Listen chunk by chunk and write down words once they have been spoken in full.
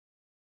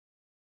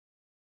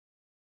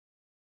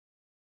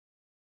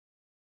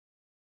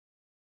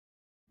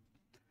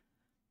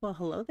Well,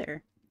 hello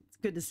there. It's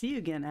good to see you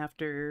again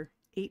after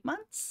 8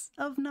 months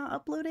of not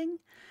uploading.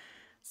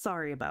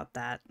 Sorry about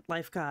that.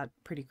 Life got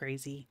pretty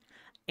crazy.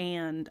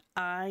 And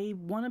I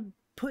want to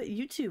put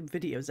YouTube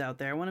videos out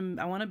there. I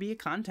want to be a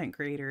content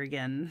creator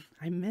again.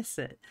 I miss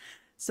it.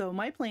 So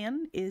my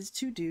plan is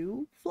to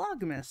do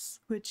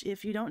Vlogmas, which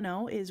if you don't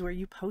know is where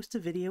you post a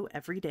video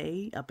every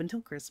day up until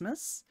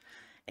Christmas.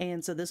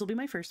 And so this will be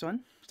my first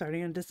one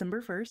starting on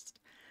December 1st.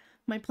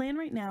 My plan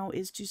right now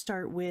is to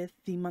start with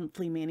the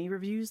monthly Manny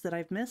reviews that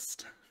I've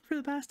missed for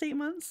the past 8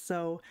 months.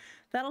 So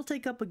that'll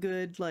take up a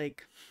good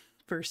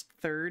first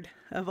third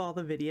of all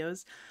the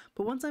videos.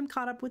 But once I'm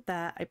caught up with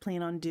that, I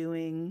plan on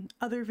doing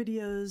other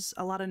videos,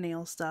 a lot of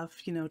nail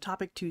stuff. You know,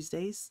 Topic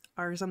Tuesdays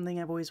are something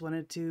I've always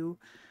wanted to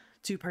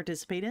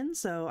participate in.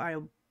 So I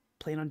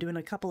plan on doing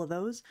a couple of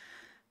those.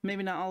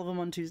 Maybe not all of them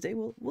on Tuesday.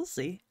 We'll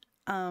see.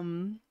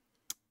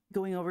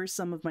 Going over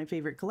some of my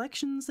favorite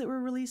collections that were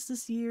released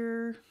this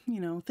year,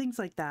 you know, things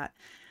like that.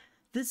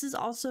 This is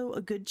also a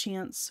good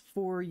chance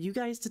for you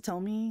guys to tell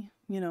me,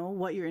 you know,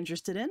 what you're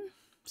interested in,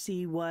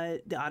 see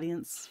what the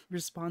audience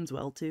responds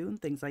well to,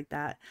 and things like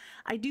that.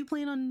 I do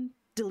plan on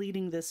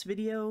deleting this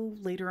video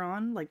later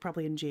on, like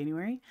probably in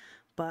January,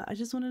 but I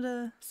just wanted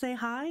to say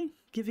hi,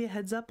 give you a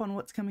heads up on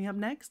what's coming up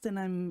next, and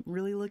I'm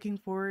really looking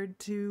forward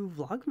to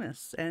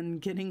Vlogmas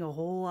and getting a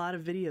whole lot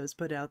of videos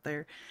put out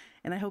there,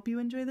 and I hope you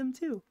enjoy them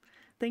too.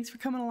 Thanks for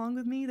coming along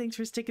with me. Thanks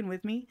for sticking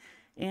with me.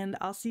 And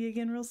I'll see you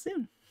again real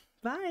soon.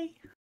 Bye.